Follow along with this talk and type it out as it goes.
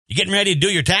You getting ready to do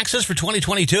your taxes for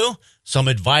 2022? Some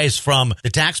advice from the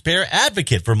taxpayer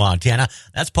advocate for Montana.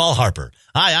 That's Paul Harper.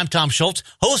 Hi, I'm Tom Schultz,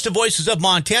 host of Voices of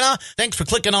Montana. Thanks for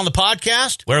clicking on the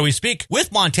podcast where we speak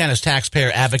with Montana's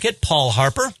taxpayer advocate, Paul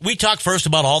Harper. We talk first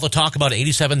about all the talk about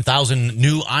 87,000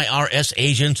 new IRS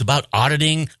agents, about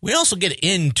auditing. We also get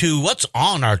into what's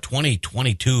on our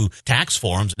 2022 tax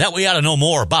forms that we ought to know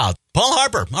more about. Paul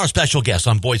Harper, our special guest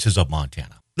on Voices of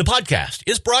Montana. The podcast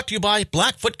is brought to you by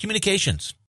Blackfoot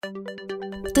Communications.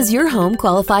 Does your home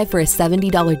qualify for a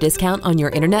 $70 discount on your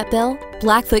internet bill?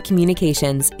 Blackfoot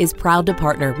Communications is proud to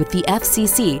partner with the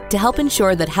FCC to help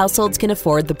ensure that households can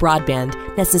afford the broadband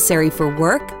necessary for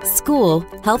work, school,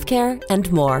 healthcare,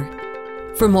 and more.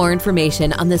 For more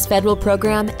information on this federal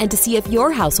program and to see if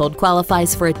your household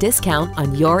qualifies for a discount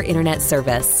on your internet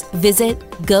service, visit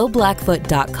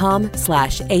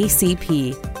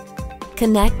goblackfoot.com/ACP.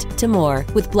 Connect to more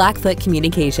with Blackfoot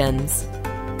Communications.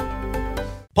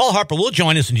 Paul Harper will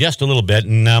join us in just a little bit,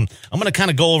 and I'm going to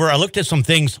kind of go over, I looked at some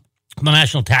things from the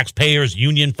National Taxpayers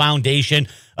Union Foundation.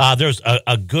 There's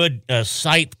a good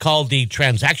site called the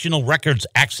Transactional Records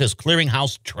Access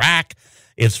Clearinghouse Track.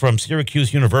 It's from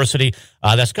Syracuse University.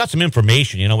 That's got some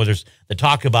information, where there's the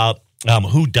talk about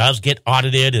who does get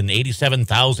audited and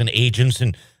 87,000 agents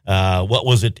and what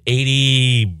was it,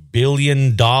 $80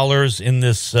 billion in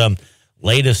this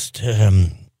latest,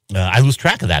 I lose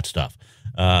track of that stuff.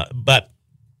 But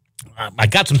I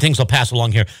got some things I'll pass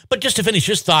along here. But just to finish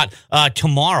this thought,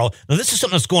 tomorrow, now this is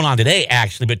something that's going on today,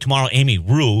 actually, but tomorrow Amy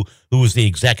Rue, who is the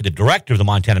executive director of the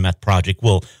Montana Meth Project,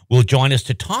 will join us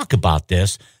to talk about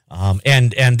this.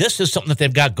 And this is something that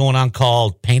they've got going on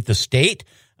called Paint the State.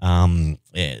 And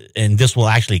this will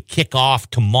actually kick off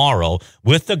tomorrow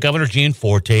with the Governor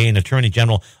Gianforte and Attorney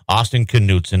General Austin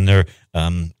Knudsen. They're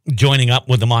joining up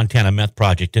with the Montana Meth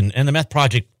Project. And the Meth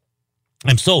Project,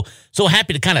 I'm so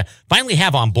happy to kind of finally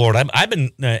have on board. I've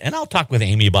been, and I'll talk with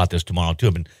Amy about this tomorrow too.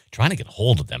 I've been trying to get a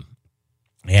hold of them,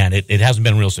 and it hasn't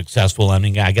been real successful. I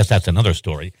mean, I guess that's another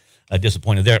story.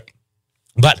 Disappointed there.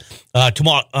 But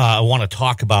tomorrow, I want to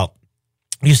talk about,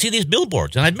 you see these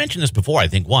billboards, and I'd mentioned this before, I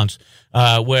think once,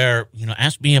 where,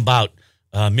 asked me about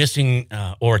missing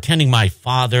or attending my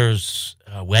father's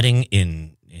wedding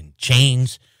in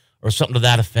chains or something to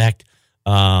that effect.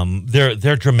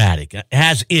 They're dramatic,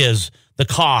 as is the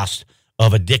cost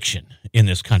of addiction in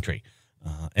this country.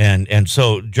 And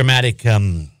so dramatic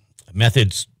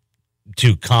methods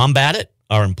to combat it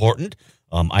are important.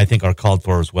 I think are called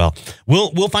for as well.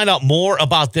 We'll find out more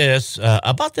about this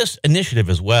initiative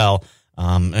as well.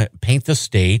 Paint the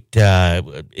State.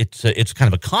 It's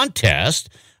kind of a contest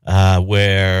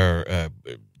where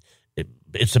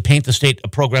it's a Paint the State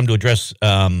program to address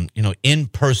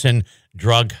in-person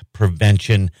drug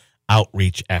prevention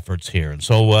outreach efforts here. And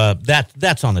so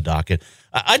that's on the docket.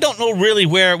 I don't know really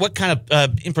what kind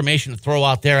of information to throw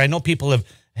out there. I know people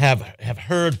have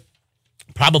heard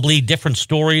probably different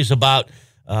stories about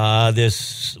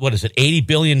this, what is it, $80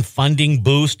 billion funding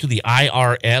boost to the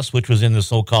IRS, which was in the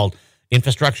so-called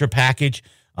infrastructure package.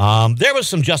 There was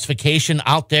some justification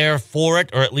out there for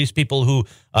it, or at least people who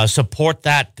support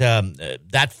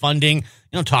that funding,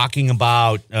 talking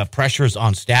about pressures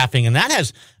on staffing. And that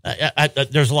has,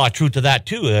 there's a lot of truth to that,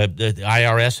 too. The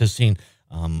IRS has seen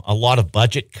a lot of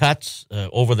budget cuts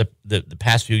over the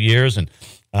past few years. And,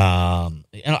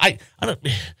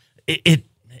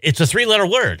 it's a three-letter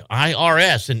word,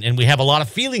 IRS, and we have a lot of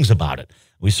feelings about it.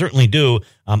 We certainly do.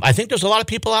 I think there's a lot of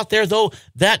people out there, though,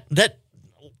 that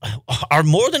are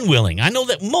more than willing. I know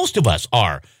that most of us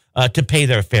are to pay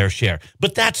their fair share.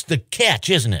 But that's the catch,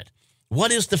 isn't it?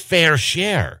 What is the fair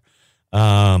share?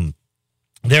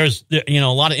 There's a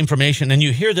lot of information, and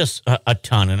you hear this a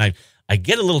ton, and I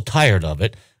get a little tired of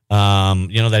it.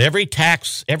 That every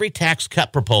tax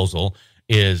cut proposal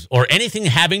is, or anything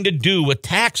having to do with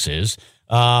taxes,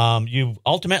 you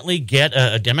ultimately get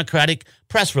a Democratic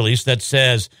press release that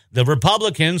says the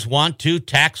Republicans want to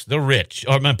tax the rich,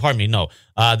 or pardon me, no,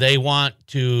 they want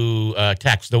to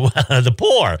tax the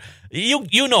poor.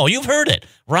 You've heard it,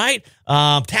 right?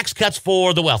 Tax cuts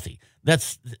for the wealthy.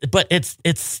 There's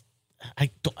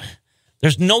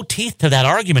no teeth to that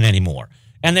argument anymore,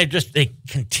 and they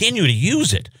continue to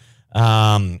use it.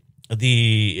 What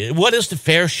is the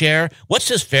fair share? What's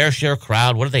this fair share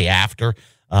crowd? What are they after?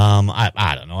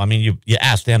 I don't know. I mean, you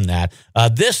ask them that.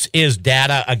 This is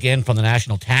data, again, from the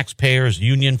National Taxpayers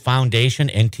Union Foundation,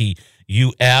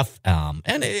 NTUF,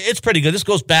 and it's pretty good. This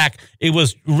goes back. It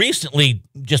was recently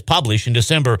just published in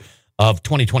December of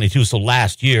 2022, so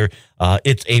last year.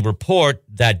 It's a report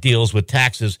that deals with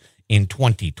taxes in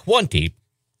 2020.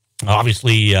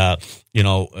 Obviously,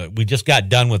 we just got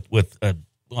done with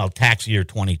tax year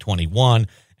 2021,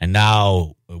 and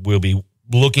now we'll be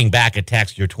looking back at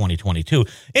tax year 2022.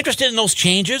 Interested in those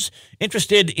changes?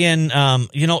 Interested in,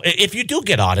 if you do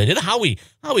get audited, how we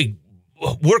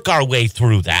work our way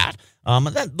through that?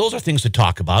 Those are things to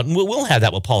talk about, and we'll have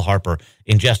that with Paul Harper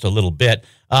in just a little bit.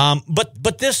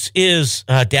 But this is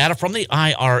data from the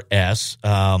IRS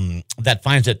that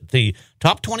finds that the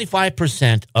top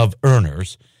 25% of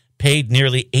earners paid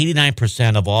nearly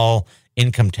 89% of all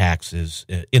income taxes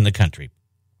in the country.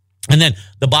 And then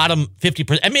the bottom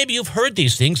 50%, and maybe you've heard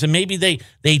these things, and maybe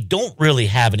they don't really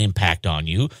have an impact on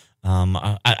you.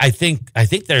 I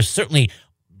think there certainly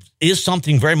is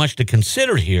something very much to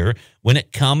consider here when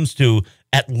it comes to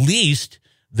at least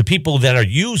the people that are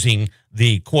using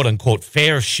the quote-unquote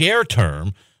fair share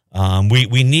term.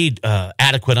 We need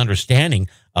adequate understanding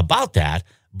about that.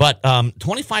 But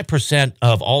 25%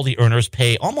 of all the earners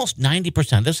pay almost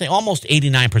 90%. They say almost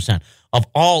 89% of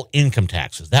all income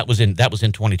taxes. That was in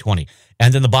 2020.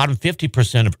 And then the bottom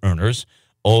 50% of earners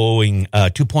owing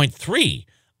 2.3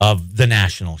 of the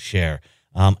national share.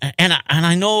 And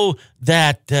I know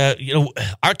that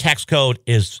our tax code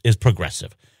is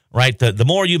progressive, right? The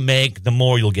more you make, the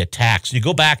more you'll get taxed. You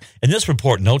go back, and this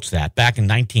report notes that back in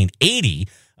 1980,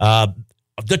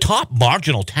 the top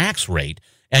marginal tax rate.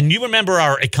 And you remember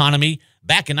our economy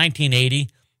back in 1980?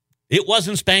 It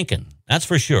wasn't spanking, that's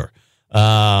for sure.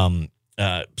 70%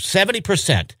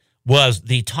 was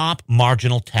the top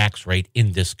marginal tax rate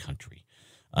in this country.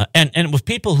 And with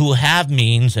people who have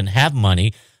means and have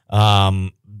money, they're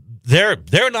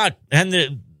not,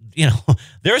 and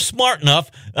they're smart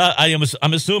enough.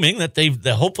 I'm assuming that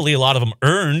that hopefully a lot of them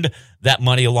earned that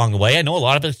money along the way. I know a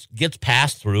lot of it gets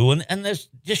passed through, and there's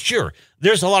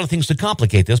there's a lot of things to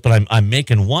complicate this, but I'm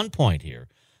making one point here,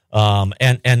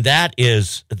 and that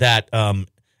is that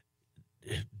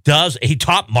does a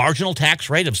top marginal tax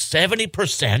rate of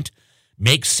 70%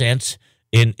 make sense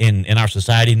in our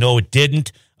society? No, it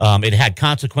didn't. It had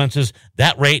consequences.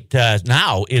 That rate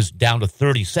now is down to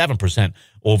 37%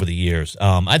 over the years.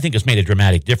 I think it's made a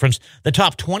dramatic difference. The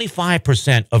top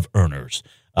 25% of earners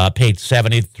paid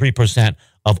 73%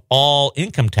 of all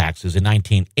income taxes in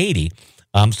 1980.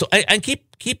 So keep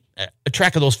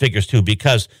track of those figures too,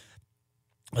 because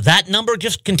that number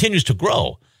just continues to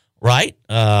grow, right?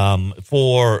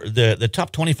 For the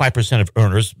top 25% of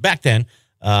earners back then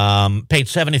paid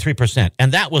 73%,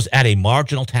 and that was at a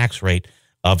marginal tax rate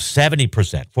of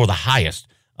 70% for the highest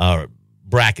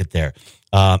bracket there.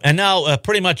 And now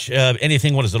pretty much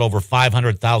anything, what is it, over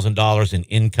 $500,000 in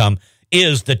income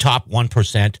is the top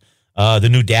 1%. The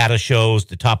new data shows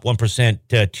the top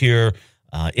 1% tier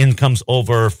incomes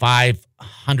over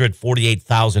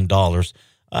 $548,000,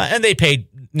 and they paid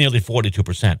nearly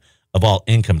 42% of all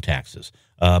income taxes.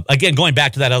 Again, going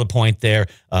back to that other point there,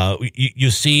 you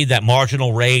see that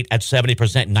marginal rate at 70%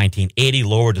 in 1980,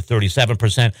 lowered to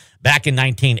 37%. Back in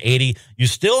 1980, you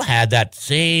still had that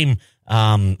same,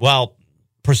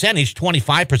 percentage,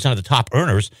 25% of the top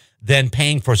earners, then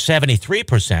paying for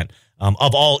 73%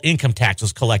 of all income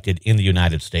taxes collected in the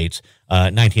United States,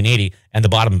 1980, and the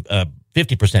bottom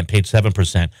 50% paid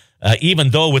 7%. Even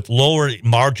though with lower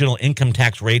marginal income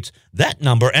tax rates, that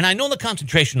number, and I know the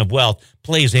concentration of wealth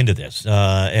plays into this,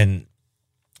 but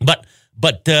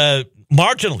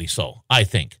marginally so, I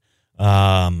think.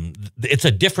 It's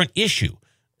a different issue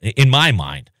in my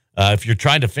mind. If you're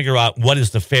trying to figure out what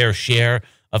is the fair share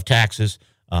of taxes,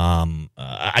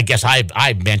 I guess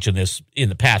I've mentioned this in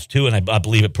the past too, and I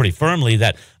believe it pretty firmly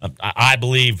that I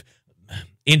believe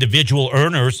individual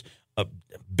earners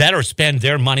better spend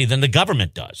their money than the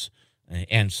government does.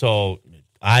 And so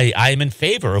I am in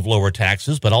favor of lower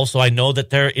taxes, but also I know that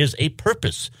there is a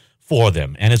purpose for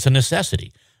them, and it's a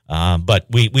necessity. But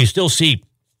we still see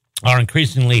our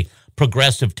increasingly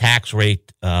progressive tax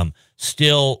rate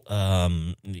still,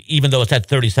 even though it's at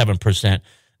 37%,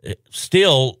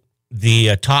 still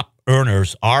the top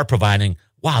earners are providing,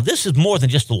 wow, this is more than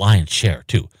just the lion's share,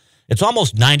 too. It's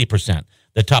almost 90%,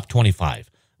 the top 25.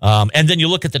 And then you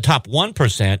look at the top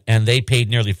 1%, and they paid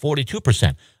nearly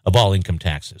 42% of all income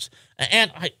taxes.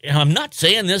 And I'm not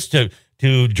saying this to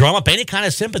drum up any kind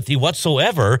of sympathy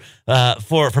whatsoever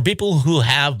for people who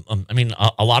have,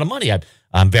 a lot of money.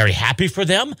 I'm very happy for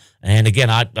them. And again,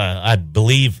 I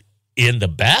believe in the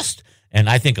best. And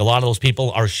I think a lot of those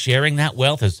people are sharing that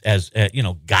wealth as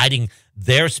guiding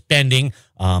their spending,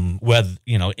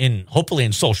 hopefully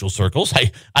in social circles.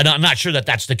 I'm not sure that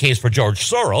that's the case for George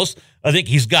Soros. I think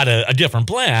he's got a different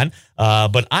plan.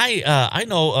 But I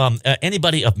know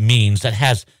anybody of means that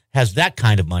has that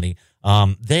kind of money,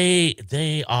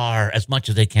 they are, as much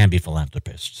as they can, be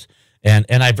philanthropists. And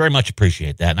I very much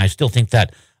appreciate that. And I still think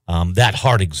that that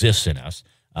heart exists in us.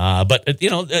 But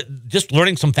just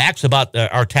learning some facts about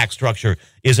our tax structure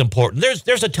is important.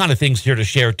 There's a ton of things here to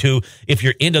share too, if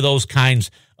you're into those kinds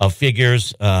of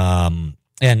figures. And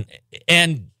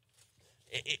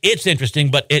it's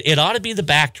interesting, but it ought to be the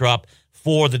backdrop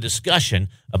for the discussion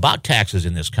about taxes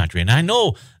in this country. And I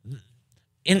know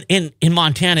in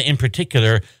Montana in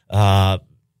particular,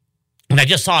 and I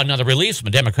just saw another release from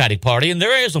the Democratic Party, and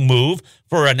there is a move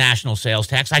for a national sales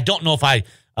tax. I don't know if I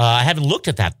haven't looked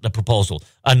at the proposal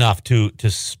enough to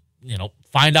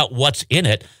find out what's in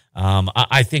it.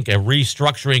 I think a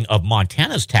restructuring of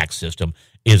Montana's tax system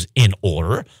is in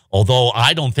order, although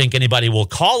I don't think anybody will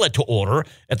call it to order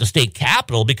at the state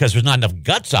capitol because there's not enough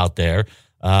guts out there,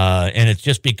 and it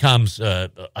just becomes a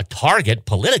target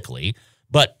politically.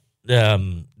 But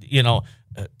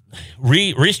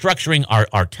restructuring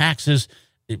our taxes,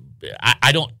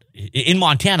 I don't. In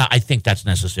Montana, I think that's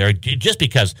necessary just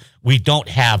because we don't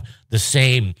have the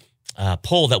same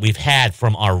pull that we've had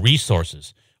from our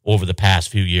resources over the past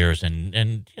few years,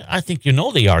 and I think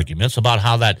the arguments about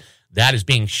how that is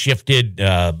being shifted,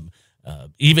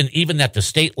 even at the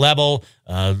state level.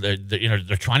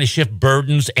 They're trying to shift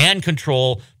burdens and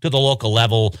control to the local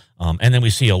level, and then we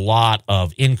see a lot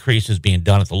of increases being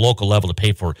done at the local level to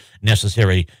pay for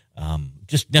necessary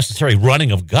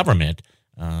running of government.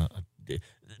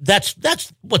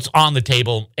 That's what's on the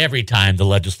table every time the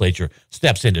legislature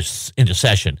steps into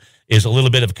session, is a little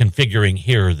bit of configuring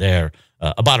here or there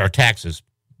about our taxes.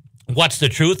 What's the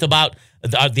truth about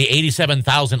the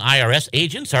 87,000 IRS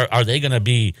agents? Are they going to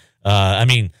be,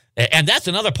 and that's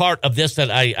another part of this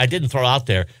that I didn't throw out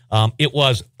there. It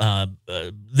was,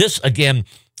 this again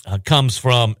comes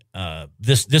from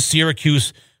this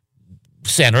Syracuse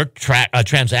Center,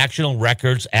 Transactional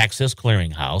Records Access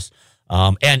Clearinghouse.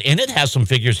 And it has some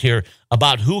figures here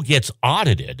about who gets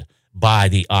audited by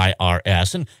the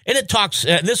IRS. And it talks,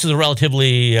 and this is a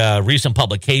relatively recent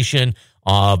publication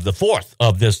of the 4th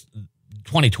of this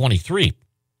 2023.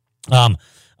 The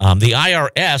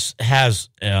IRS has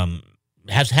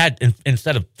had,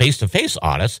 instead of face-to-face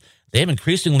audits, they have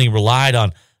increasingly relied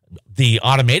on the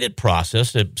automated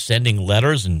process of sending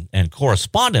letters and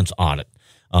correspondence audit,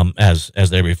 as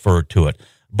they refer to it.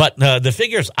 But the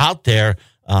figures out there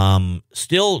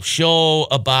still show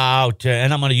about,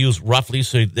 and I'm going to use roughly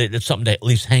so it's something to at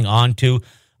least hang on to,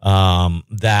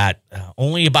 that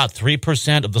only about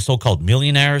 3% of the so-called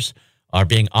millionaires are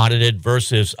being audited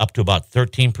versus up to about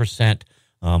 13%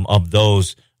 of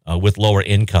those with lower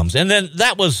incomes. And then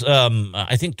that was,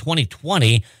 I think,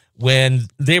 2020 when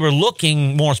they were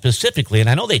looking more specifically, and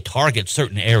I know they target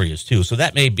certain areas too, so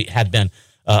that had been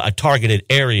a targeted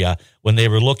area when they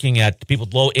were looking at people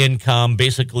with low income,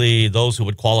 basically those who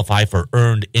would qualify for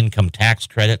earned income tax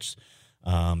credits,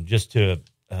 just to,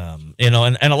 and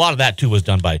a lot of that too was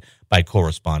done by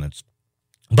correspondence.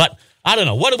 But I don't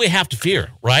know, what do we have to fear,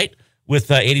 right,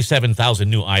 with 87,000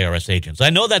 new IRS agents?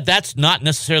 I know that that's not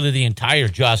necessarily the entire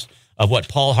gist of what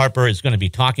Paul Harper is going to be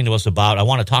talking to us about. I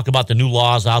want to talk about the new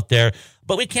laws out there,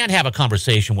 but we can't have a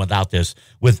conversation about this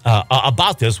without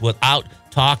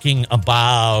talking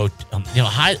about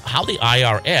how the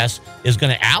IRS is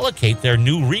going to allocate their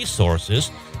new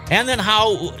resources, and then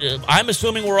how I'm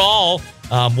assuming we're all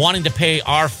wanting to pay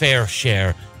our fair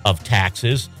share of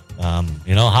taxes. How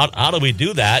do we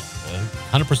do that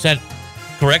 100%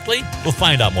 correctly? We'll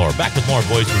find out more. Back with more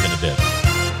Voices in a bit.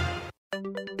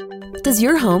 Does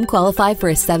your home qualify for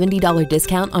a $70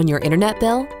 discount on your internet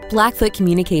bill? Blackfoot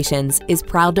Communications is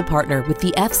proud to partner with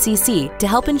the FCC to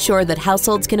help ensure that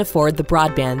households can afford the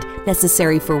broadband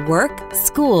necessary for work,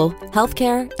 school,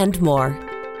 healthcare, and more.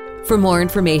 For more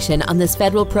information on this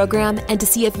federal program and to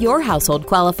see if your household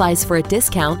qualifies for a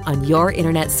discount on your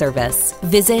internet service,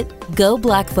 visit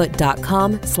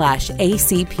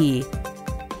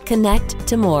goblackfoot.com/ACP. Connect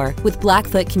to more with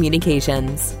Blackfoot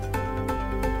Communications.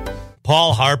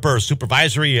 Paul Harper,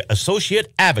 Supervisory Associate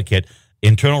Advocate,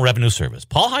 Internal Revenue Service.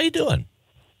 Paul, how you doing?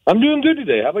 I'm doing good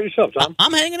today. How about yourself, Tom?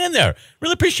 I'm hanging in there.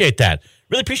 Really appreciate that.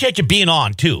 Really appreciate you being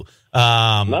on, too.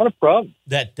 Not a problem.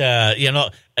 That,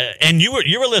 and you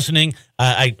were listening.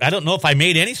 I don't know if I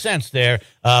made any sense there,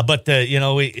 but,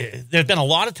 there's been a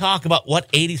lot of talk about what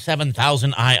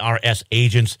 87,000 IRS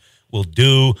agents will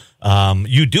do.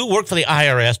 You do work for the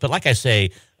IRS, but like I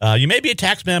say, you may be a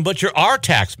tax man, but you're our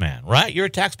tax man, right? You're a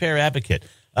taxpayer advocate.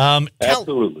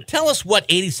 Absolutely. Tell us what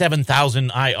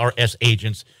 87,000 IRS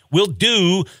agents will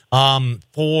do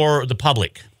for the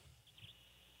public.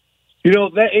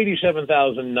 That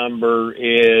 87,000 number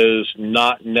is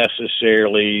not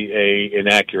necessarily an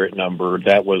accurate number.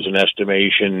 That was an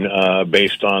estimation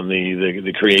based on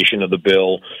the creation of the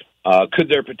bill. Could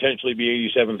there potentially be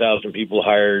 87,000 people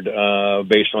hired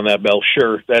based on that bill?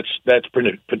 Sure, that's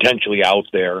potentially out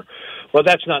there. But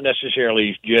that's not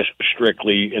necessarily just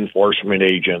strictly enforcement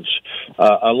agents.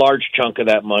 A large chunk of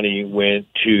that money went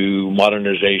to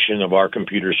modernization of our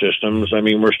computer systems. I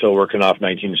mean, we're still working off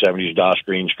 1970s DOS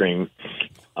green screen.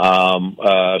 Some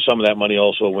of that money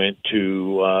also went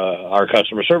to our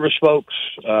customer service folks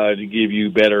to give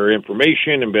you better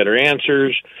information and better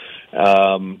answers.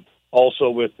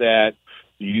 Also with that,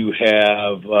 you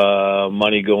have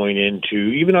money going into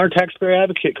even our taxpayer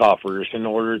advocate coffers in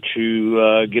order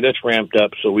to get us ramped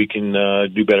up so we can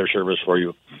do better service for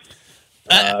you.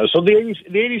 So the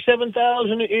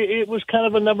 87,000, it was kind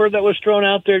of a number that was thrown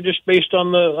out there just based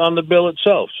on the bill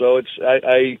itself. So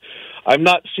I'm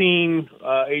not seeing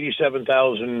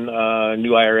 87,000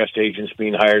 new IRS agents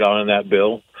being hired on in that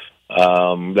bill.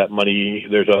 That money,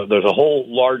 there's a whole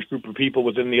large group of people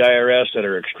within the IRS that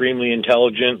are extremely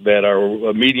intelligent, that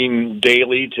are meeting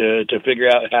daily to figure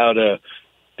out how to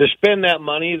spend that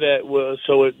money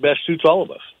so it best suits all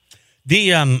of us.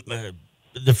 The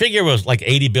figure was like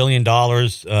 $80 billion,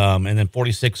 and then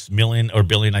 46 million or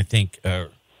billion, I think.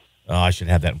 I should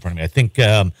have that in front of me. I think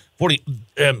a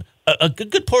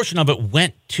good portion of it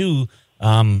went to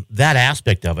that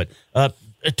aspect of it.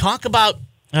 Talk about,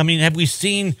 I mean, have we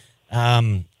seen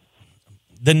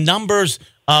the numbers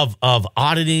of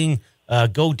auditing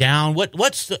go down?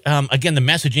 What's again the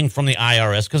messaging from the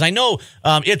IRS? Because I know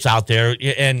it's out there,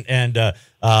 and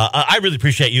I really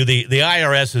appreciate you. The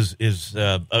IRS is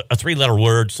a three-letter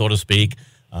word, so to speak,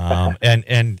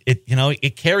 and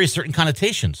it carries certain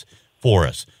connotations for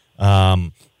us.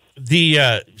 So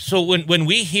when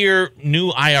we hear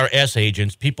new IRS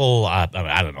agents, people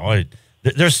I don't know,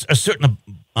 there's a certain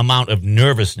amount of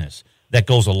nervousness that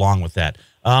goes along with that.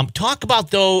 Talk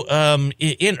about, though,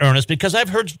 in earnest, because I've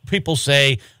heard people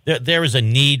say that there is a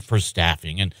need for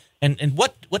staffing. And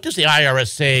what does the IRS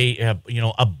say,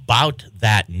 about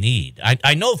that need?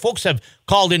 I know folks have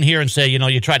called in here and say,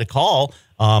 you try to call,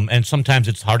 and sometimes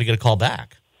it's hard to get a call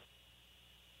back.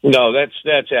 No, that's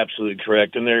absolutely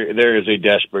correct. And there is a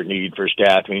desperate need for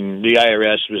staffing. The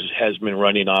IRS has been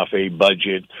running off a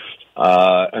budget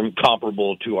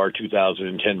comparable to our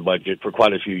 2010 budget for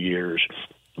quite a few years.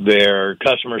 Their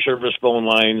customer service phone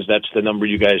lines, that's the number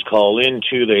you guys call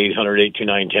into, the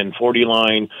 800-829-1040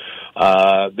 line.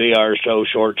 They are so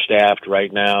short-staffed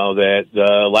right now that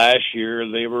last year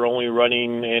they were only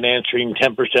running and answering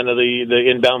 10% of the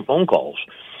inbound phone calls,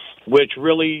 which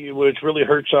really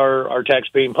hurts our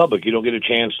tax-paying public. You don't get a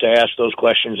chance to ask those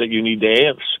questions that you need to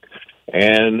ask.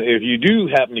 And if you do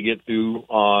happen to get through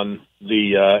on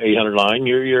the 800 line,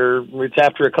 it's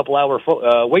after a couple hour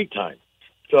wait time.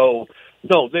 So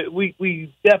no,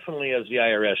 we definitely, as the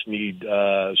IRS, need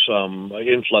some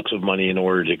influx of money in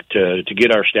order to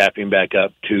get our staffing back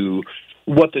up to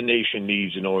what the nation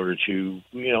needs in order to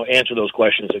answer those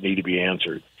questions that need to be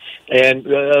answered. And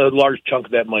a large chunk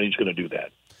of that money is going to do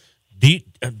that.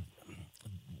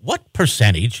 What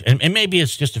percentage, and maybe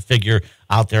it's just a figure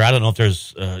out there, I don't know if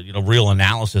there's real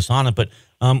analysis on it, but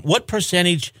what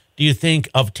percentage do you think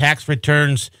of tax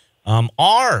returns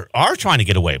are trying to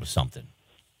get away with something?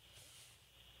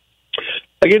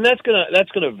 Again, that's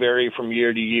gonna vary from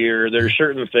year to year. There's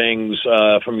certain things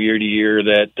from year to year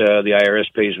that the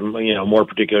IRS pays more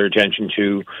particular attention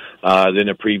to than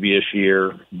a previous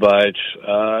year. But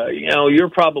you're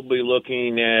probably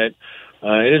looking at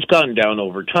it's gone down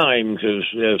over time because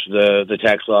as the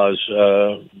tax laws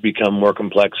become more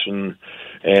complex and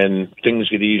things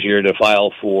get easier to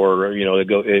file for,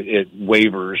 it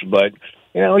waivers. But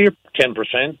you're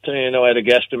 10%, at a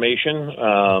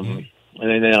guesstimation. And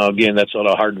then now again, that's not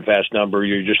a hard and fast number.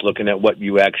 You're just looking at what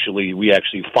we actually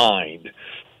find,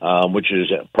 which is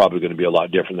probably going to be a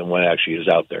lot different than what actually is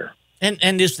out there.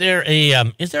 And is there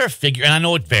a figure? And I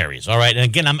know it varies. All right. And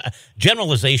again,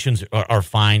 generalizations are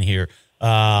fine here.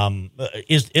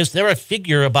 Is there a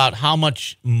figure about how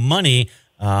much money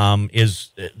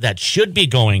that should be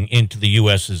going into the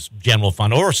U.S.'s general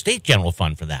fund or state general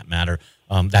fund, for that matter?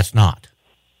 That's not.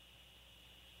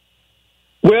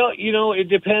 Well, it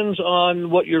depends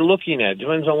on what you're looking at. It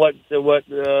depends on what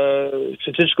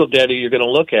statistical data you're going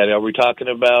to look at. Are we talking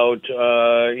about,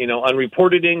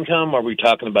 unreported income? Are we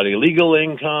talking about illegal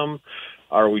income?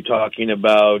 Are we talking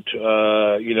about,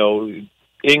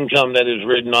 income that is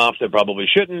written off that probably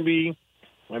shouldn't be?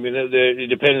 I mean, it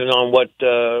depends on what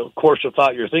course of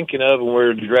thought you're thinking of and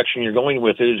where the direction you're going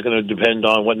with it is going to depend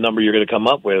on what number you're going to come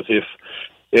up with.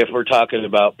 If we're talking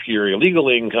about pure illegal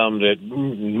income that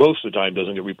most of the time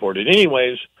doesn't get reported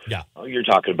anyways, you're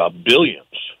talking about billions.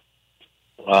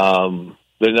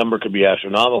 The number could be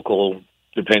astronomical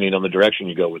depending on the direction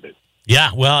you go with it.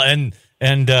 Yeah, well, and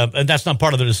that's not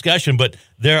part of the discussion, but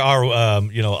there are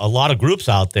a lot of groups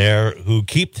out there who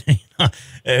keep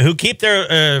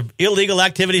their illegal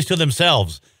activities to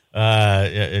themselves,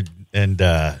 and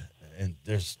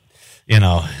there's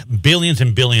billions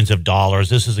and billions of dollars.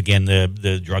 This is again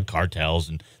the drug cartels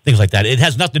and things like that. It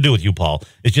has nothing to do with you, Paul.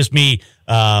 It's just me,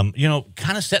 kind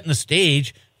of setting the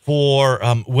stage for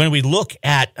when we look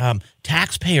at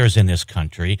taxpayers in this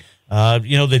country.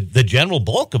 The general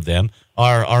bulk of them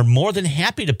are more than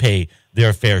happy to pay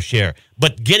their fair share.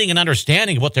 But getting an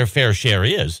understanding of what their fair share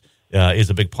is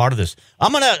a big part of this.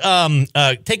 I'm going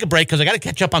to take a break because I got to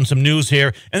catch up on some news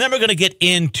here. And then we're going to get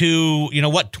into,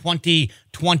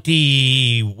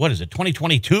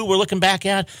 2022 we're looking back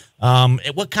at.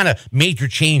 What kind of major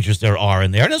changes there are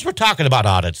in there. And as we're talking about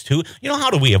audits too, how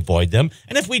do we avoid them?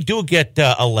 And if we do get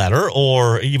a letter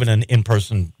or even an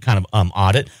in-person kind of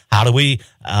audit, how do we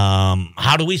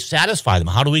satisfy them?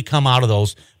 How do we come out of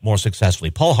those more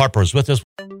successfully? Paul Harper is with us.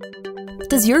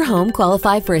 Does your home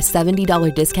qualify for a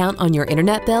 $70 discount on your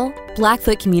internet bill?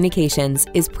 Blackfoot Communications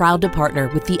is proud to partner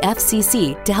with the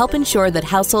FCC to help ensure that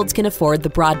households can afford the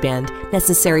broadband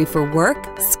necessary for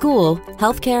work, school,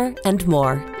 healthcare, and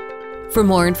more. For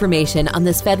more information on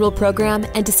this federal program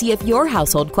and to see if your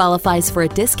household qualifies for a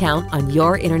discount on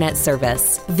your internet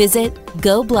service, visit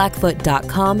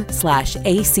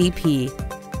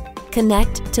goblackfoot.com/ACP.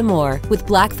 Connect to more with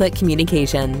Blackfoot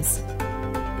Communications.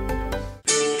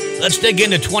 Let's dig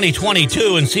into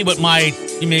 2022 and see what might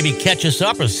maybe catch us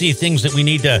up or see things that we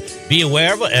need to be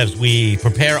aware of as we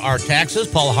prepare our taxes.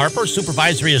 Paul Harper,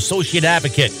 Supervisory Associate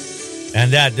Advocate.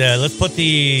 And that let's put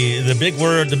the big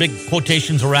word, the big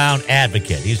quotations around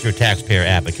advocate. He's your taxpayer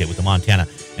advocate with the Montana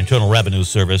Internal Revenue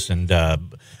Service and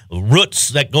roots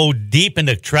that go deep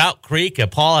into Trout Creek.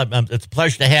 Paul, it's a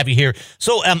pleasure to have you here.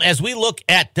 So as we look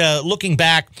at looking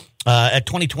back at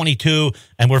 2022,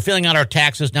 and we're filling out our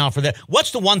taxes now for that.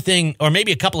 What's the one thing, or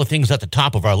maybe a couple of things at the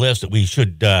top of our list that we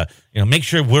should, make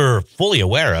sure we're fully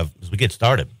aware of as we get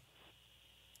started?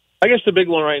 I guess the big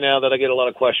one right now that I get a lot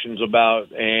of questions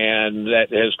about, and that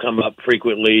has come up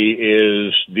frequently,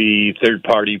 is the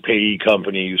third-party payee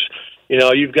companies.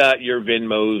 You've got your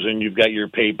Venmos and you've got your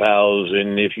PayPals,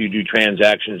 and if you do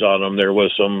transactions on them, there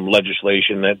was some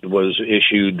legislation that was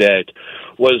issued that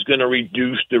was going to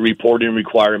reduce the reporting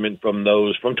requirement from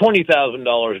those from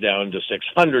 $20,000 down to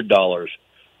 $600.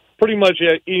 Pretty much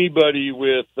anybody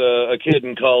with a kid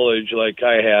in college like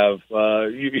I have,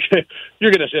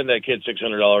 you're going to send that kid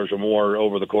 $600 or more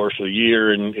over the course of the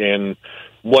year, and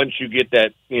once you get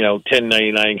that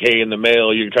 1099K in the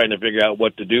mail, you're trying to figure out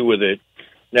what to do with it.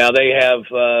 Now, they have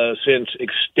since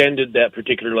extended that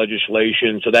particular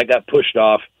legislation, so that got pushed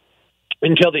off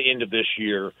until the end of this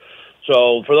year.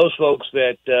 So for those folks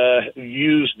that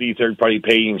use the third-party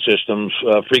paying systems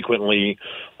frequently,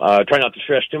 try not to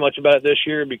stress too much about it this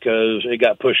year because it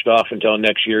got pushed off until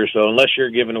next year. So unless you're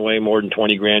giving away more than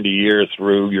 $20,000 a year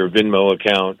through your Venmo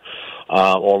account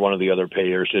or one of the other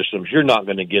payer systems, you're not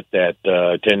going to get that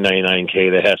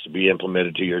 1099K that has to be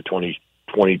implemented to your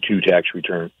 2022 tax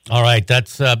return. All right,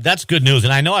 that's good news,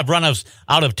 and I know I've run us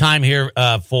out of time here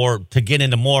to get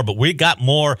into more, but we got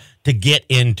more to get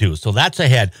into, so that's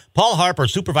ahead. Paul Harper,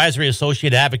 Supervisory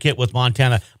Associate Advocate with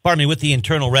the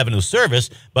Internal Revenue Service,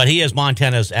 but he is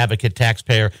Montana's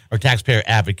taxpayer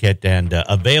advocate, and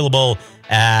available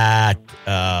at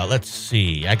let's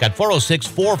see, I got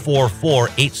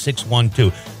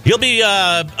 406-444-8612. He'll be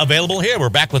available here. We're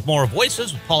back with more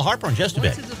Voices with Paul Harper in just a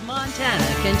bit. Voices of Montana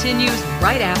continues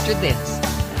right after this.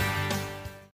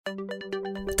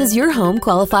 Does your home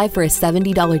qualify for a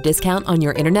 $70 discount on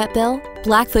your internet bill?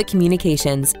 Blackfoot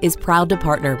Communications is proud to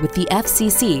partner with the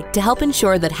FCC to help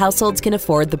ensure that households can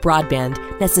afford the broadband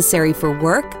necessary for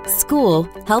work, school,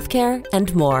 healthcare,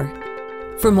 and more.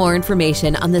 For more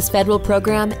information on this federal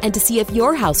program and to see if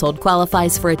your household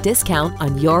qualifies for a discount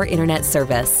on your internet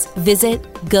service, visit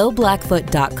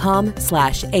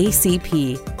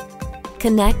goblackfoot.com/ACP.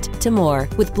 Connect to more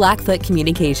with Blackfoot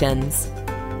Communications.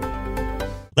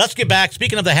 Let's get back.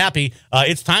 Speaking of the happy,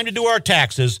 it's time to do our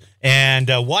taxes. And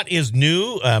what is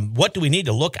new? What do we need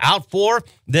to look out for?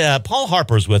 Paul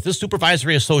Harper's with us,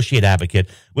 Supervisory Associate Advocate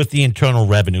with the Internal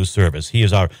Revenue Service. He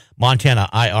is our Montana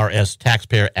IRS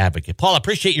taxpayer advocate. Paul, I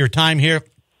appreciate your time here.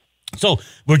 So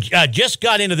we just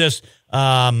got into this,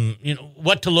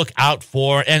 what to look out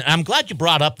for. And I'm glad you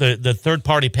brought up the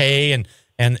third-party pay and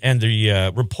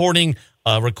the reporting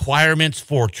requirements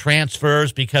for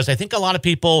transfers, because I think a lot of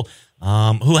people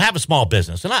who have a small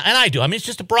business, and I do. I mean, it's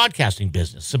just a broadcasting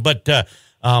business, but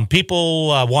people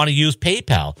want to use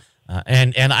PayPal,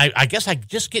 and I guess I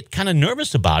just get kind of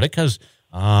nervous about it because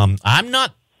I'm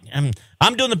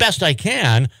doing the best I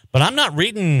can, but I'm not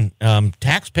reading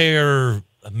taxpayer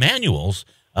manuals.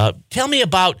 Tell me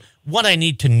about what I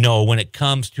need to know when it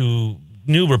comes to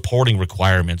new reporting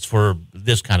requirements for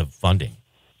this kind of funding.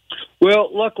 Well,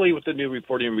 luckily with the new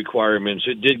reporting requirements,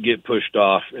 it did get pushed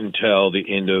off until the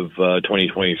end of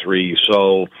 2023.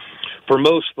 So for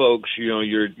most folks,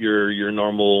 your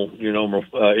normal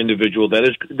individual that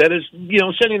is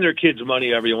sending their kids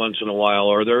money every once in a while,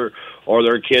 or their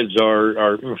kids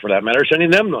are for that matter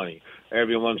sending them money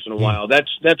every once in a while. That's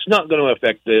not going to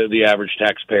affect the average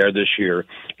taxpayer this year,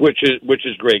 which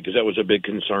is great because that was a big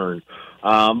concern.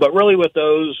 But really, with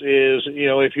those is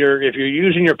if you're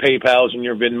using your PayPals and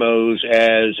your Venmos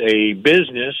as a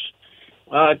business,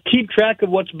 keep track of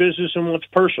what's business and what's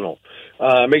personal.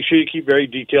 Make sure you keep very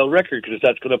detailed record because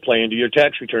that's going to play into your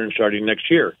tax return starting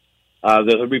next year.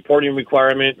 The reporting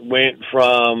requirement went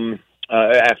from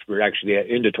after actually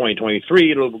into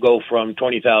 2023, it'll go from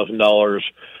 $20,000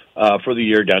 for the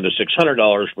year down to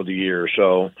 $600 for the year.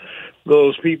 So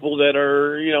those people that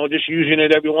are, just using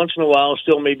it every once in a while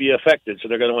still may be affected. So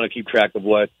they're going to want to keep track of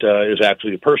what is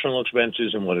actually personal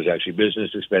expenses and what is actually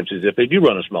business expenses if they do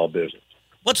run a small business.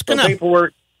 What's going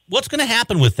to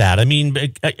happen with that? I mean,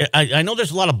 I know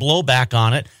there's a lot of blowback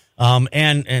on it.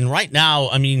 And right now,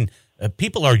 I mean,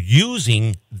 people are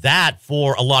using that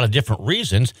for a lot of different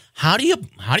reasons. How do you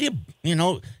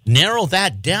narrow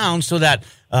that down so that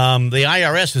the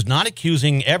IRS is not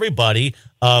accusing everybody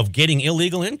of getting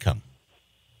illegal income?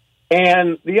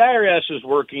 And the IRS is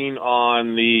working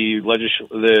on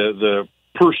the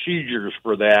procedures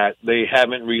for that. They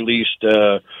haven't released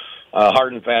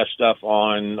hard and fast stuff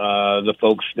on the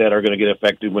folks that are going to get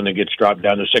affected when it gets dropped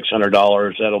down to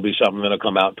 $600. That'll be something that'll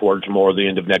come out towards more the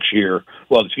end of next year.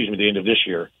 Well, the end of this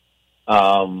year.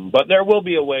 But there will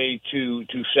be a way to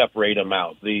separate them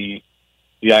out. The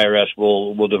IRS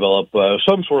will develop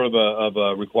some sort of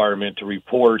a requirement to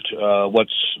report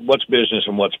what's business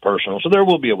and what's personal. So there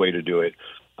will be a way to do it.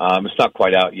 It's not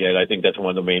quite out yet. I think that's one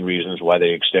of the main reasons why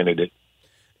they extended it.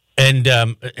 And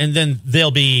then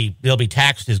they'll be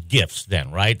taxed as gifts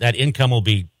then, right? That income will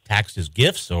be taxed as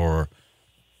gifts, or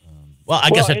I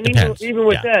guess it depends. Even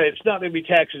with that, it's not going to be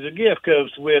taxed as a gift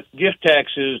because with gift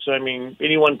taxes, I mean,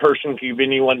 any one person can give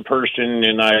any one person,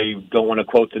 and I don't want to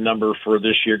quote the number for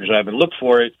this year because I haven't looked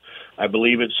for it. I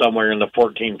believe it's somewhere in the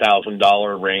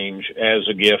 $14,000 range as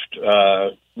a gift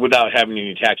without having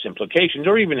any tax implications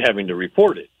or even having to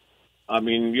report it. I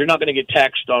mean, you're not going to get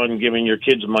taxed on giving your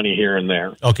kids money here and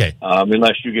there. Okay.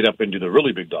 Unless you get up into the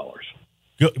really big dollars.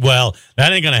 Good. Well,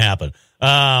 that ain't going to happen.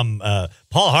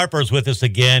 Paul Harper's with us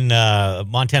again,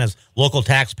 Montana's local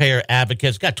taxpayer advocate.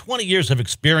 He's got 20 years of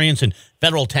experience in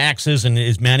federal taxes and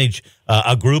has managed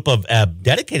a group of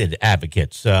dedicated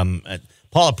advocates.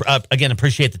 Paul, again,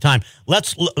 appreciate the time.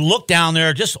 Let's look down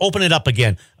there. Just open it up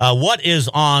again. What is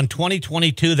on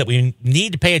 2022 that we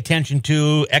need to pay attention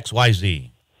to, XYZ?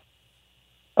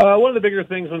 One of the bigger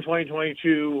things in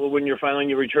 2022, when you're filing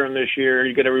your return this year,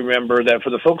 you got to remember that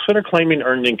for the folks that are claiming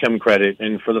earned income credit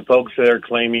and for the folks that are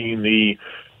claiming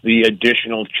the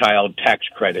additional child tax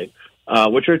credit,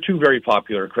 which are two very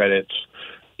popular credits,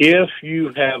 if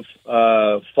you have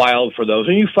filed for those,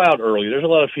 and you filed early, there's a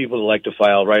lot of people that like to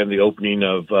file right in the opening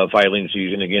of filing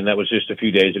season. Again, that was just a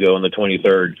few days ago on the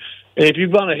 23rd. And if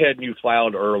you've gone ahead and you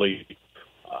filed early,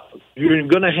 you're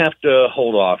going to have to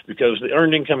hold off because the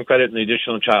earned income credit and the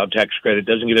additional child tax credit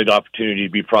doesn't get an opportunity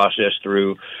to be processed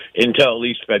through until at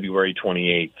least February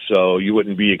 28th. So you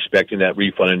wouldn't be expecting that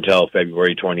refund until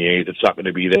February 28th. It's not going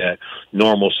to be that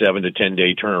normal 7 to 10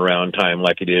 day turnaround time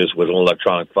like it is with an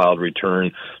electronic filed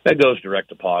return. That goes direct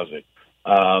deposit.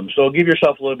 So give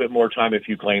yourself a little bit more time if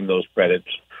you claim those credits.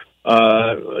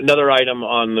 Another item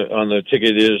on the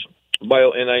ticket is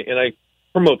and I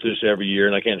promote this every year,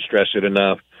 and I can't stress it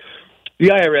enough. The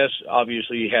IRS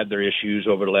obviously had their issues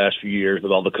over the last few years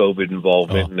with all the COVID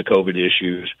involvement and the COVID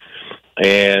issues.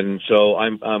 And so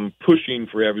I'm pushing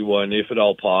for everyone, if at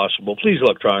all possible, please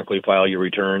electronically file your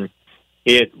return.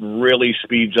 It really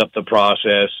speeds up the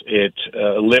process. It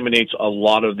eliminates a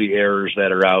lot of the errors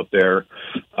that are out there.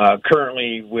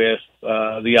 Currently with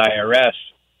the IRS,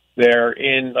 they're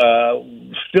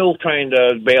still trying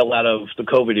to bail out of the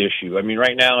COVID issue. I mean,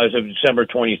 right now, as of December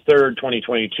 23rd,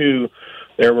 2022,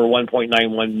 there were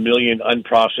 1.91 million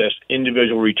unprocessed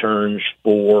individual returns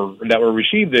that were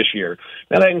received this year.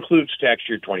 Now, that includes tax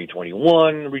year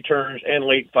 2021 returns and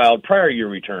late filed prior year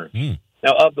returns.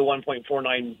 Now, of the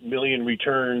 1.49 million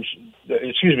returns, of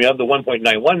the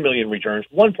 1.91 million returns,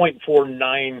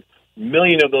 1.49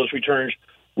 million of those returns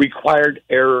required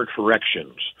error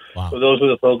corrections. Wow. So those are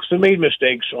the folks who made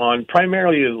mistakes on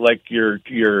primarily like your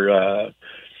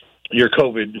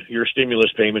COVID, your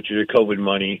stimulus payments, your COVID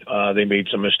money. They made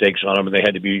some mistakes on them, and they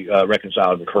had to be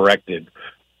reconciled and corrected.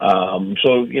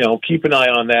 So, keep an eye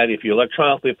on that. If you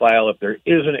electronically file, if there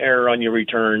is an error on your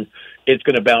return, it's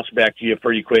going to bounce back to you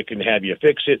pretty quick and have you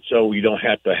fix it, so you don't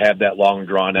have to have that long,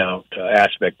 drawn-out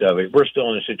aspect of it. We're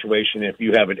still in a situation, if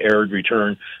you have an errored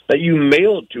return that you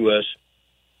mailed to us,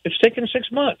 it's taken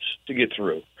 6 months to get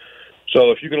through.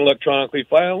 So if you can electronically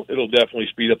file, it'll definitely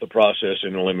speed up the process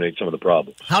and eliminate some of the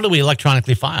problems. How do we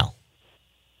electronically file?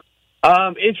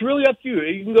 It's really up to you.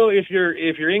 You can go if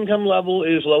your income level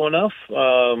is low enough.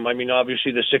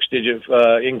 Obviously the 6-digit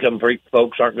income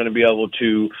folks aren't going to be able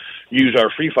to use our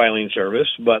free filing service,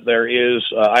 but there is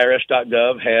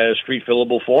IRS.gov has free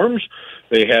fillable forms.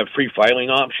 They have free filing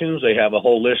options. They have a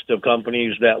whole list of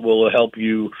companies that will help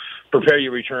you prepare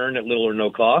your return at little or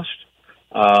no cost.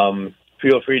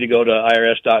 Feel free to go to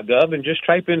irs.gov and just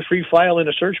type in free file in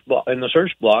the search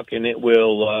block, and it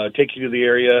will take you to the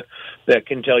area that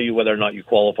can tell you whether or not you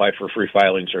qualify for free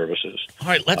filing services. All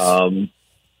right, let's.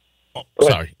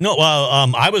 Sorry, no.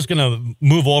 Well, I was going to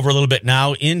move over a little bit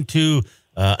now into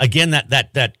again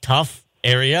that tough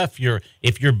area.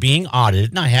 If you're being audited,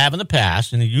 and I have in the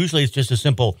past, and usually it's just a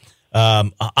simple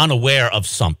unaware of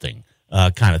something.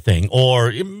 Kind of thing,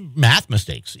 or math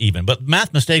mistakes even. But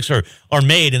math mistakes are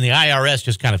made, and the IRS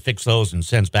just kind of fix those and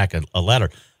sends back a letter.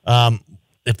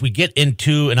 If we get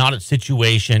into an audit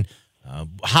situation,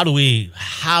 how do we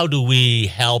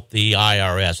help the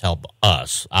IRS help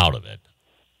us out of it?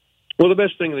 Well, the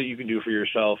best thing that you can do for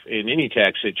yourself in any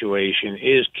tax situation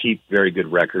is keep very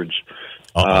good records.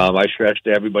 I stress to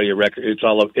everybody a record. It's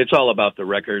all about the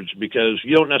records, because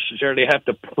you don't necessarily have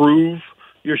to prove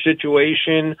your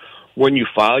situation when you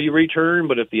file your return,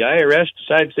 but if the IRS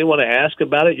decides they want to ask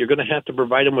about it, you're going to have to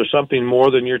provide them with something more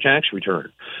than your tax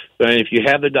return. And if you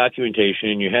have the documentation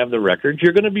and you have the records,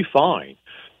 you're going to be fine.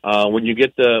 When you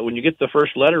get the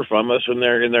first letter from us and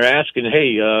they're asking,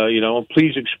 hey,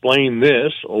 please explain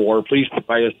this, or please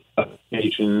provide a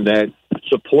documentation that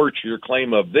supports your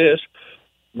claim of this,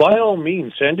 by all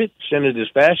means, send it as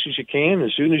fast as you can,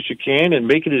 as soon as you can, and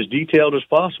make it as detailed as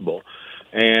possible.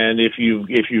 And if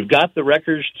you've got the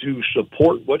records to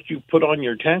support what you put on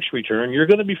your tax return, you're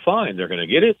going to be fine. They're going to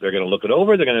get it. They're going to look it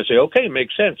over. They're going to say, okay,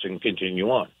 makes sense, and continue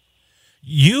on.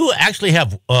 You actually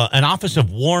have an office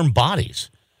of warm bodies.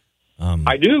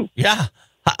 I do. Yeah.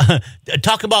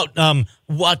 Talk about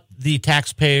what the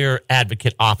Taxpayer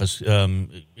Advocate Office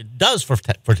does for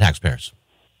taxpayers.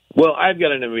 Well, I've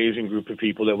got an amazing group of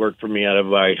people that work for me out of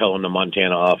my Helena,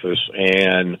 Montana office,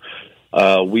 and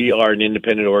we are an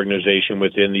independent organization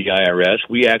within the IRS.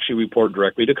 We actually report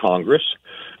directly to Congress,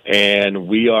 and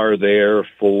we are there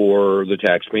for the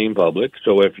taxpaying public.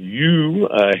 So if you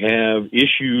have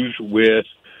issues with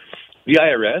the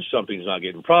IRS, something's not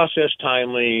getting processed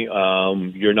timely,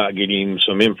 you're not getting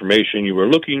some information you were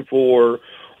looking for,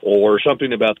 or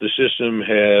something about the system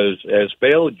has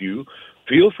failed you,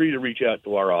 feel free to reach out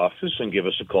to our office and give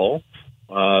us a call.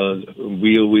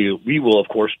 We will, of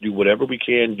course, do whatever we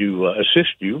can to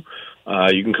assist you.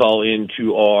 You can call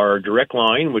into our direct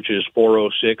line, which is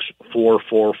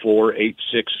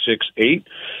 406-444-8668.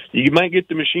 You might get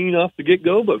the machine off the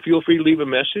get-go, but feel free to leave a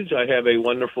message. I have a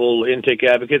wonderful intake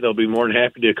advocate. They'll be more than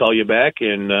happy to call you back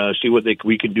and see what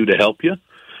we can do to help you.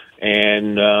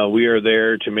 And we are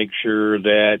there to make sure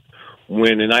that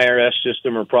when an IRS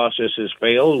system or process has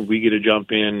failed, we get to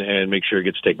jump in and make sure it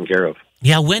gets taken care of.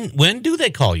 Yeah, when do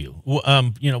they call you?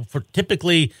 For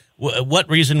typically, what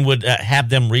reason would have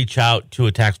them reach out to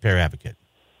a taxpayer advocate?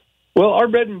 Well, our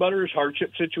bread and butter is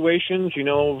hardship situations. A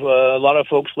lot of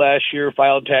folks last year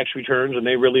filed tax returns, and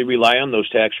they really rely on those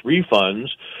tax refunds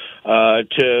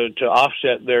to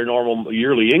offset their normal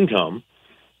yearly income.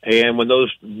 And when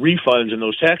those refunds and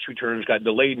those tax returns got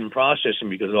delayed in processing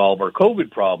because of all of our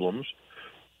COVID problems,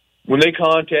 when they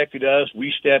contacted us,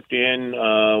 we stepped in.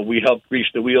 We helped grease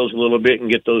the wheels a little bit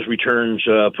and get those returns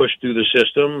pushed through the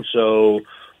system so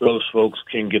those folks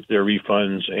can get their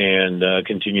refunds and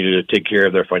continue to take care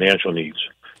of their financial needs.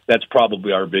 That's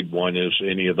probably our big one, is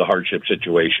any of the hardship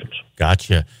situations.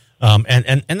 Gotcha.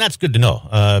 And that's good to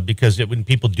know because when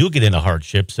people do get into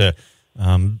hardships,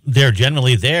 they're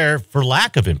generally there for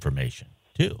lack of information,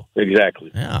 too.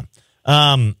 Exactly. Yeah.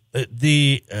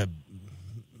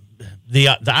 The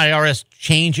IRS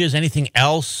changes, anything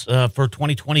else for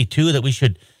 2022 that we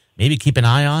should maybe keep an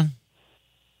eye on?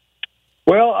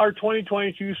 Well, our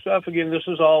 2022 stuff, again, this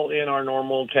is all in our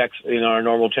normal text, in our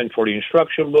normal 1040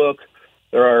 instruction book.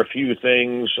 There are a few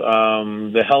things.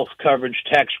 The health coverage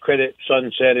tax credit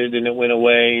sunsetted and it went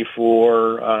away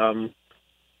for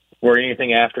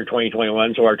anything after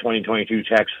 2021. So our 2022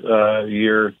 tax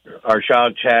year, our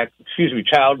child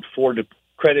for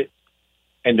credit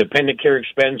and dependent care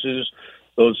expenses.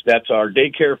 That's our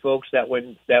daycare folks. That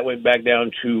went back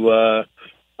down to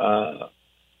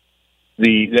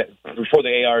before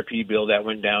the ARP bill. That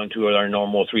went down to our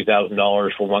normal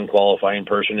 $3,000 for one qualifying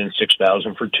person and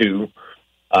 $6,000 for two.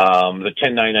 The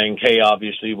 1099K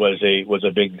obviously was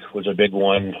a big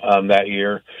one that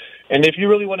year. And if you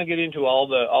really want to get into all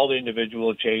the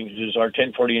individual changes, our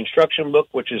 1040 instruction book,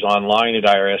 which is online at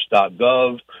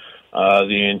irs.gov,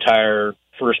 the entire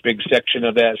first big section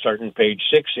of that, starting page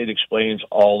 6, it explains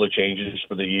all the changes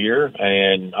for the year,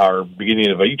 and our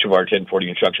beginning of each of our 1040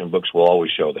 instruction books will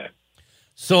always show that.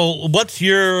 So, what's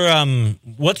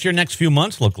your next few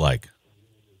months look like?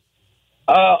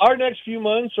 Our next few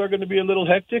months are going to be a little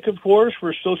hectic, of course.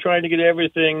 We're still trying to get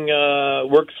everything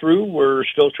worked through. We're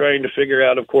still trying to figure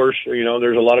out, of course,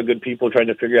 there's a lot of good people trying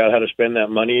to figure out how to spend that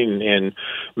money and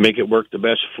make it work the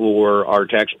best for our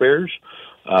taxpayers,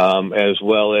 as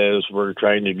well as we're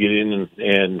trying to get in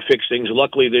and fix things.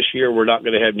 Luckily, this year, we're not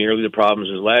going to have nearly the problems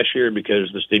as last year because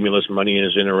the stimulus money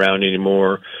isn't around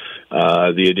anymore.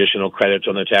 The additional credits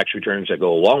on the tax returns that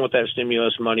go along with that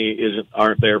stimulus money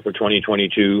aren't there for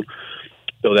 2022.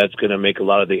 So that's going to make a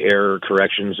lot of the error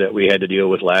corrections that we had to deal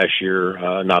with last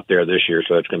year not there this year.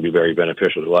 So that's going to be very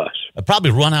beneficial to us. I'll probably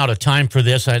run out of time for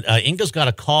this. Inga's got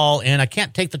a call, and I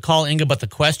can't take the call, Inga, but the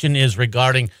question is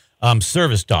regarding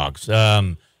service dogs.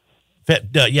 What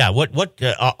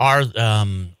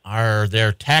are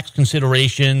there tax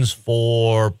considerations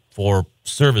for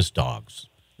service dogs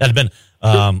that have been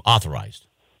authorized?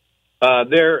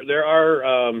 There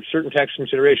are certain tax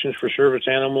considerations for service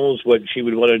animals. What she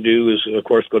would want to do is, of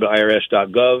course, go to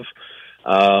irs.gov,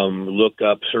 look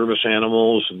up service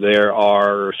animals. There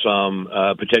are some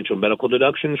potential medical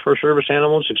deductions for service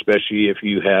animals, especially if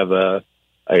you have a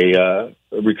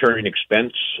recurring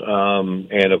expense,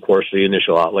 and, of course, the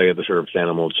initial outlay of the service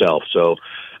animal itself. So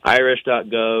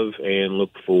irs.gov and look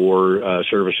for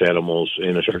service animals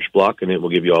in a search block, and it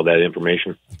will give you all that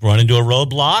information. Run into a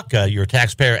roadblock, your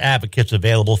taxpayer advocate's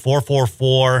available,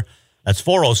 444, that's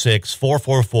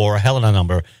 406-444, Helena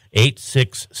number,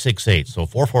 8668. So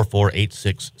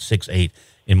 444-8668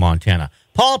 in Montana.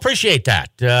 Paul, appreciate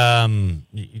that.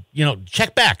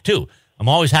 Check back, too. I'm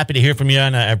always happy to hear from you,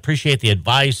 and I appreciate the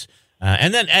advice.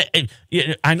 And then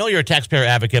I know you're a taxpayer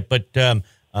advocate, but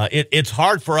it's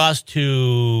hard for us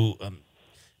to,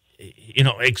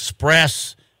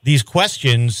 express these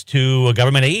questions to a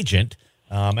government agent,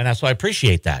 and that's why I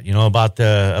appreciate that. About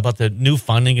the new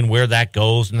funding and where that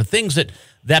goes, and the things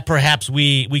that perhaps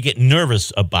we get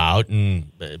nervous about,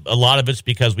 and a lot of it's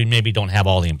because we maybe don't have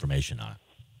all the information on it.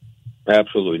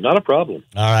 Absolutely, not a problem.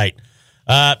 All right.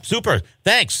 Super.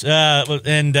 Thanks.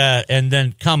 And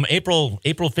then come April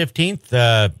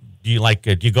 15th, do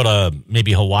you go to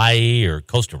maybe Hawaii or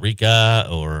Costa Rica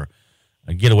or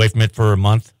get away from it for a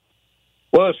month?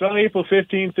 Well, it's on April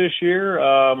 15th this year.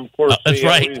 Of course, that's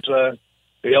right.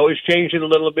 They always change it a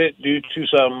little bit due to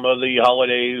some of the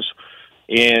holidays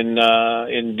in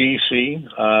D.C.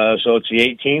 So it's the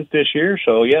 18th this year.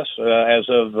 So yes, as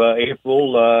of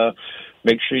April,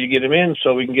 make sure you get them in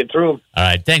so we can get through them. All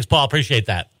right. Thanks, Paul. Appreciate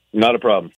that. Not a problem.